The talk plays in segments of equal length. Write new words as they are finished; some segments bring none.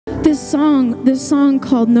This song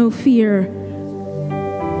called No Fear,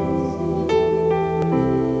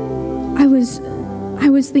 I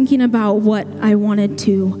was thinking about what I wanted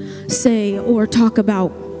to say or talk about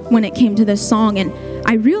when it came to this song, and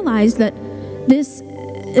I realized that this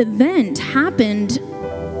event happened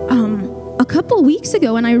a couple weeks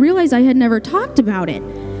ago, and I realized I had never talked about it.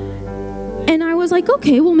 And I was like,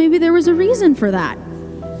 okay, well, maybe there was a reason for that.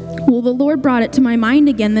 Well, the Lord brought it to my mind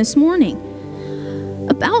again this morning.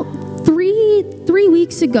 About three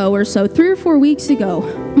weeks ago or so, 3 or 4 weeks ago,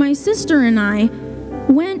 my sister and I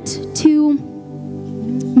went to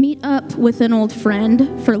meet up with an old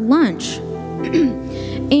friend for lunch.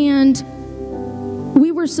 And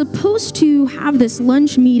we were supposed to have this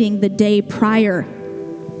lunch meeting the day prior.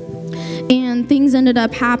 And things ended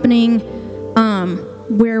up happening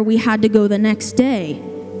where we had to go the next day.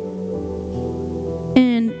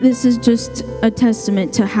 And this is just a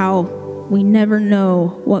testament to how we never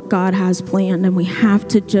know what God has planned, and we have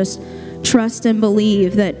to just trust and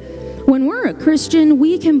believe that when we're a Christian,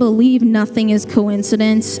 we can believe nothing is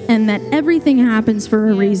coincidence and that everything happens for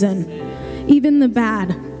a reason, even the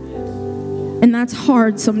bad. And that's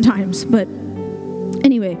hard sometimes, but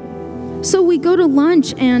anyway. So we go to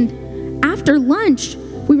lunch, and after lunch,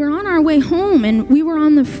 we were on our way home, and we were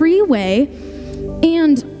on the freeway,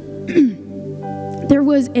 and there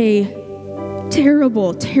was a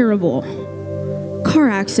terrible, terrible car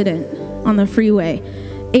accident on the freeway.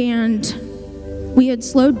 And we had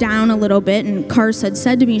slowed down a little bit, and Cars had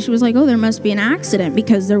said to me, she was like, oh, there must be an accident,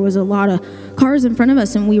 because there was a lot of cars in front of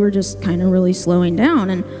us, and we were just kind of really slowing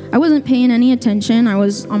down. And I wasn't paying any attention. I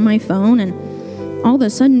was on my phone, and all of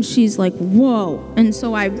a sudden she's like, whoa. And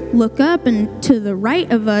so I look up, and to the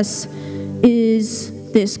right of us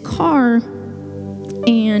is this car,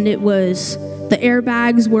 and it was, the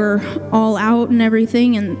airbags were all out and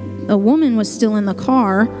everything, and a woman was still in the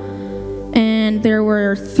car, and there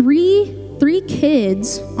were three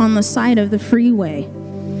kids on the side of the freeway,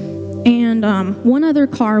 and one other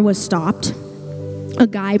car was stopped, a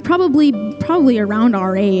guy probably around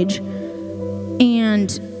our age,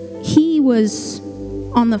 and he was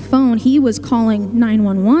on the phone. He was calling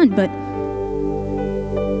 911, but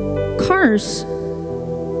Cars,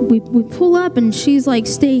 we pull up, and she's like,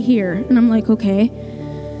 stay here, and I'm like, okay.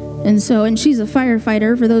 And she's a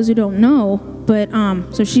firefighter, for those who don't know, but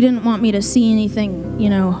so she didn't want me to see anything,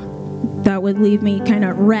 that would leave me kind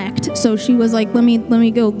of wrecked. So she was like, let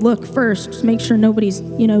me go look first, just make sure nobody's,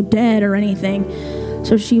 dead or anything.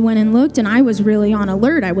 So she went and looked, and I was really on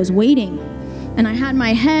alert. I was waiting, and I had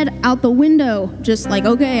my head out the window, just like,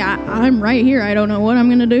 okay, I'm right here. I don't know what I'm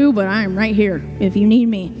gonna do, but I'm right here if you need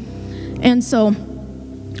me. And so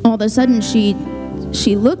all of a sudden she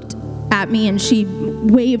looked at me, and she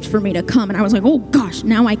waved for me to come, and I was like, oh gosh,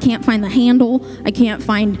 now I can't find the handle. I can't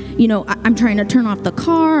find, I'm trying to turn off the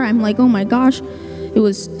car. I'm like, oh my gosh, it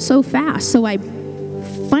was so fast. So I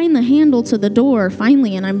find the handle to the door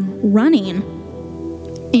finally, and I'm running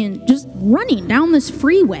down this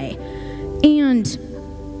freeway, and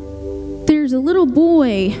there's a little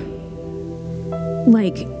boy,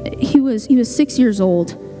 like he was 6 years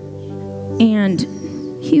old, and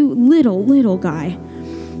little guy.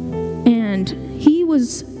 And he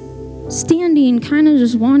was standing, kind of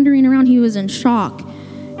just wandering around. He was in shock.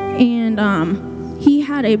 And he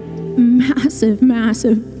had a massive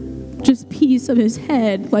just piece of his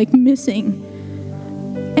head, like, missing.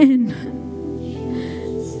 And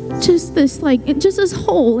just this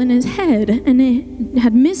hole in his head. And it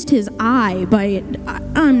had missed his eye by,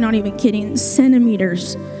 I'm not even kidding,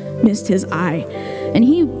 centimeters missed his eye. And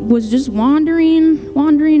he was just wandering.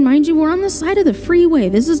 Mind you, we're on the side of the freeway.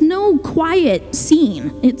 This is no quiet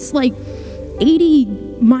scene. It's like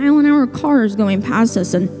 80-mile-an-hour cars going past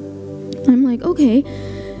us. And I'm like, okay.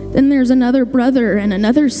 Then there's another brother and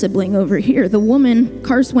another sibling over here. The woman,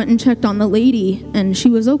 Cars went and checked on the lady, and she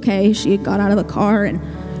was okay. She had got out of the car, and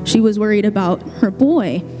she was worried about her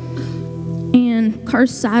boy. And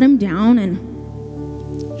Cars sat him down,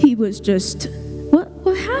 and he was just,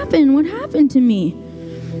 what happened? What happened to me?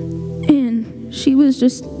 And she was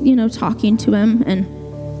just, talking to him,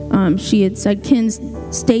 and she had said, Kins,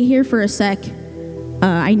 stay here for a sec.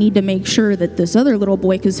 I need to make sure that this other little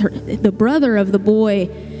boy, because the brother of the boy,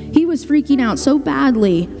 he was freaking out so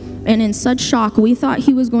badly and in such shock, we thought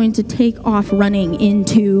he was going to take off running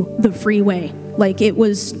into the freeway. Like, it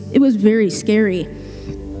was very scary.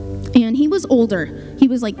 And he was older. He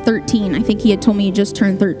was like 13. I think he had told me he just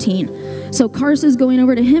turned 13. So Cars is going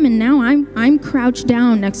over to him, and now I'm crouched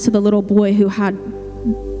down next to the little boy who had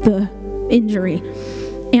the injury.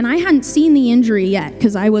 And I hadn't seen the injury yet,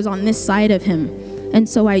 because I was on this side of him. And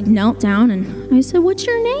so I knelt down and I said, "What's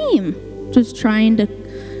your name?" Just trying to,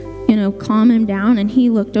 calm him down. And he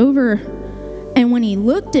looked over, and when he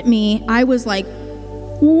looked at me, I was like,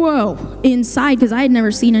 whoa, inside, because I had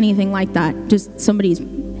never seen anything like that. Just somebody's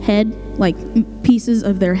head, like pieces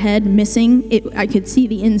of their head missing. I could see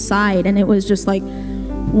the inside, and it was just like,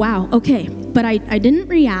 wow, okay. But I didn't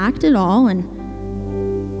react at all,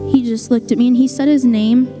 and he just looked at me, and he said his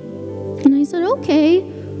name, and I said, "Okay,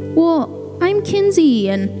 well, I'm Kinzi,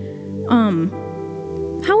 and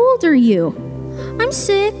how old are you?" "I'm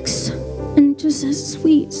 6. And just a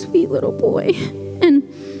sweet, sweet little boy. And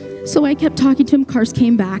so I kept talking to him. Cars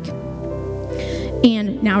came back.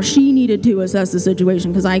 And now she needed to assess the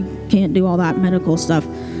situation because I can't do all that medical stuff.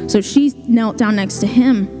 So she knelt down next to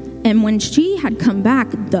him. And when she had come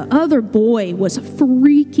back, the other boy was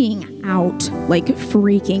freaking out, like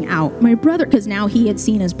freaking out. My brother, because now he had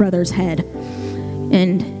seen his brother's head.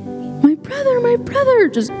 And my brother,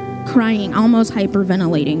 just crying, almost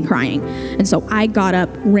hyperventilating, crying. And so I got up,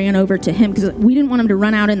 ran over to him because we didn't want him to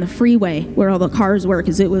run out in the freeway where all the cars were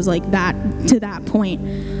because it was like that to that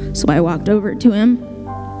point. So I walked over to him,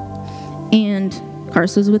 and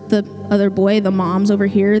Carson's with the other boy, the mom's over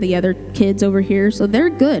here, the other kids over here, so they're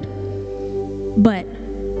good. But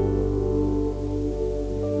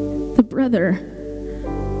the brother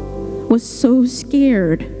was so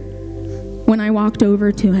scared when I walked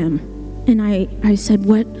over to him. And I said,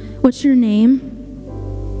 what's your name?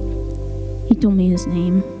 He told me his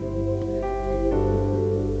name.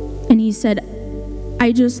 And he said,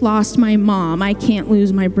 "I just lost my mom. I can't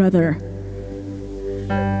lose my brother."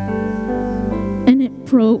 And it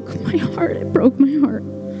broke my heart. It broke my heart.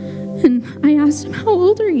 And I asked him, "How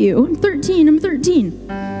old are you?" "I'm 13.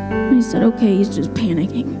 And he said, "Okay, he's just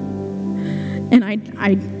panicking." And I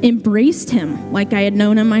embraced him like I had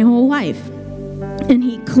known him my whole life. And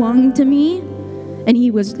he clung to me, and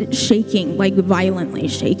he was shaking, like violently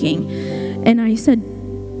shaking. And I said,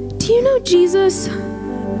 "Do you know Jesus?"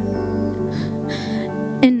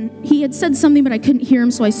 And he had said something, but I couldn't hear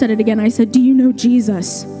him, so I said it again. I said, "Do you know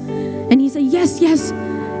Jesus?" And he said, yes,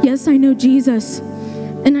 I know Jesus.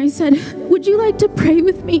 And I said, "Would you like to pray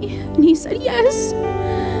with me?" And he said, "Yes."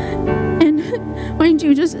 And mind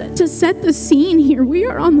you, just to set the scene here, we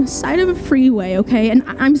are on the side of a freeway, okay? And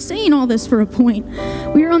I'm saying all this for a point.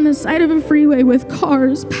 We are on the side of a freeway with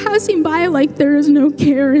cars passing by like there is no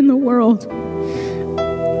care in the world.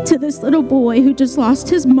 To this little boy who just lost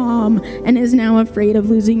his mom and is now afraid of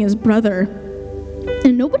losing his brother.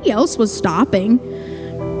 And nobody else was stopping.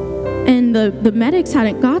 And the medics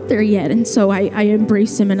hadn't got there yet. And so I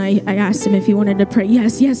embraced him, and I asked him if he wanted to pray.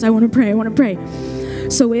 Yes, I want to pray.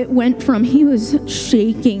 So it went from, he was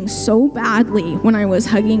shaking so badly when I was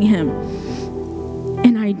hugging him.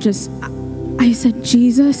 And I said,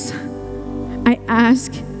 "Jesus, I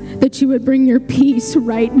ask that you would bring your peace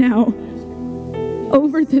right now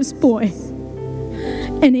over this boy."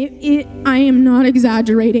 And I am not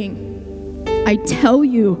exaggerating. I tell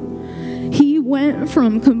you, he went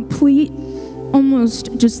from complete,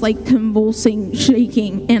 almost just like convulsing,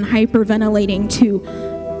 shaking, and hyperventilating to,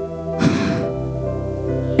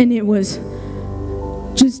 and it was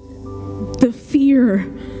just the fear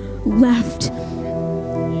left.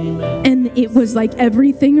 And it was like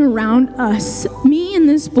everything around us, me and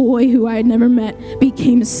this boy who I had never met,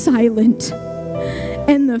 became silent.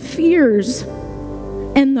 And the fears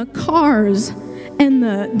and the cars and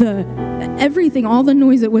the everything, all the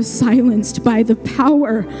noise, it was silenced by the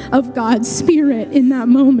power of God's Spirit in that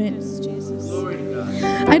moment.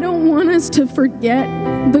 I don't want us to forget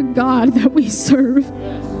the God that we serve.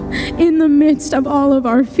 In the midst of all of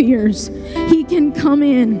our fears, He can come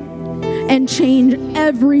in and change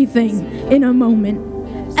everything in a moment.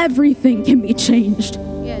 Everything can be changed.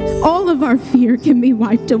 All of our fear can be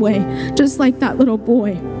wiped away, just like that little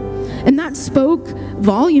boy. And that spoke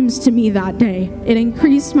volumes to me that day. It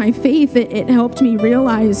increased my faith. It helped me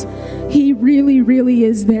realize He really, really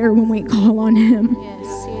is there when we call on Him.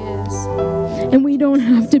 Yes, He is. And we don't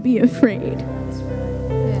have to be afraid.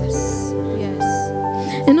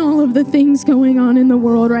 And all of the things going on in the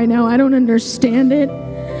world right now, I don't understand it.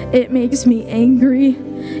 It makes me angry.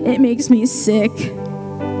 It makes me sick.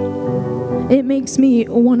 It makes me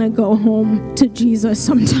want to go home to Jesus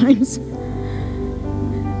sometimes.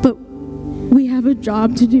 But we have a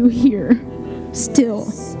job to do here still.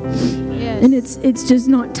 Yes. And it's just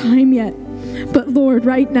not time yet. But Lord,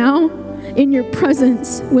 right now, in your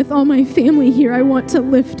presence with all my family here, I want to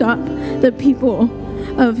lift up the people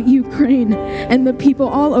of Ukraine and the people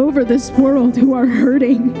all over this world who are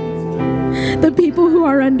hurting, the people who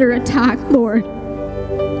are under attack, Lord,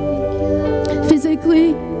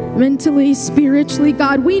 physically, mentally, spiritually.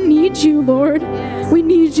 God, we need you, Lord. Yes. We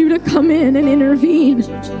need you to come in and intervene. We need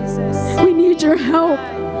you, Jesus. We need your help.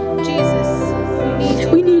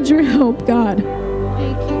 Jesus. We need your help, God.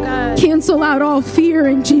 Thank you, God. Cancel out all fear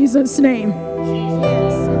in Jesus' name.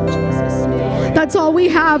 Yes, in Jesus' name. That's all we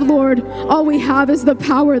have, Lord. All we have is the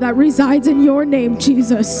power that resides in your name,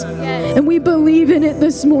 Jesus. Yes. And we believe in it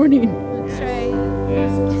this morning. That's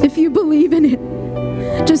right. If you believe in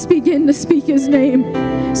it, just begin to speak his name.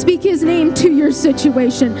 Speak his name to your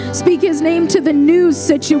situation. Speak his name to the news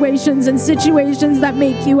situations and situations that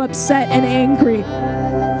make you upset and angry.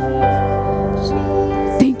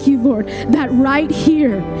 Thank you, Lord, that right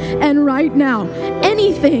here and right now,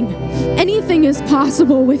 anything is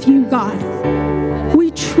possible with you, God.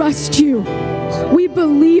 We trust you. We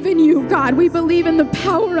believe in you, God. We believe in the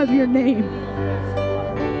power of your name.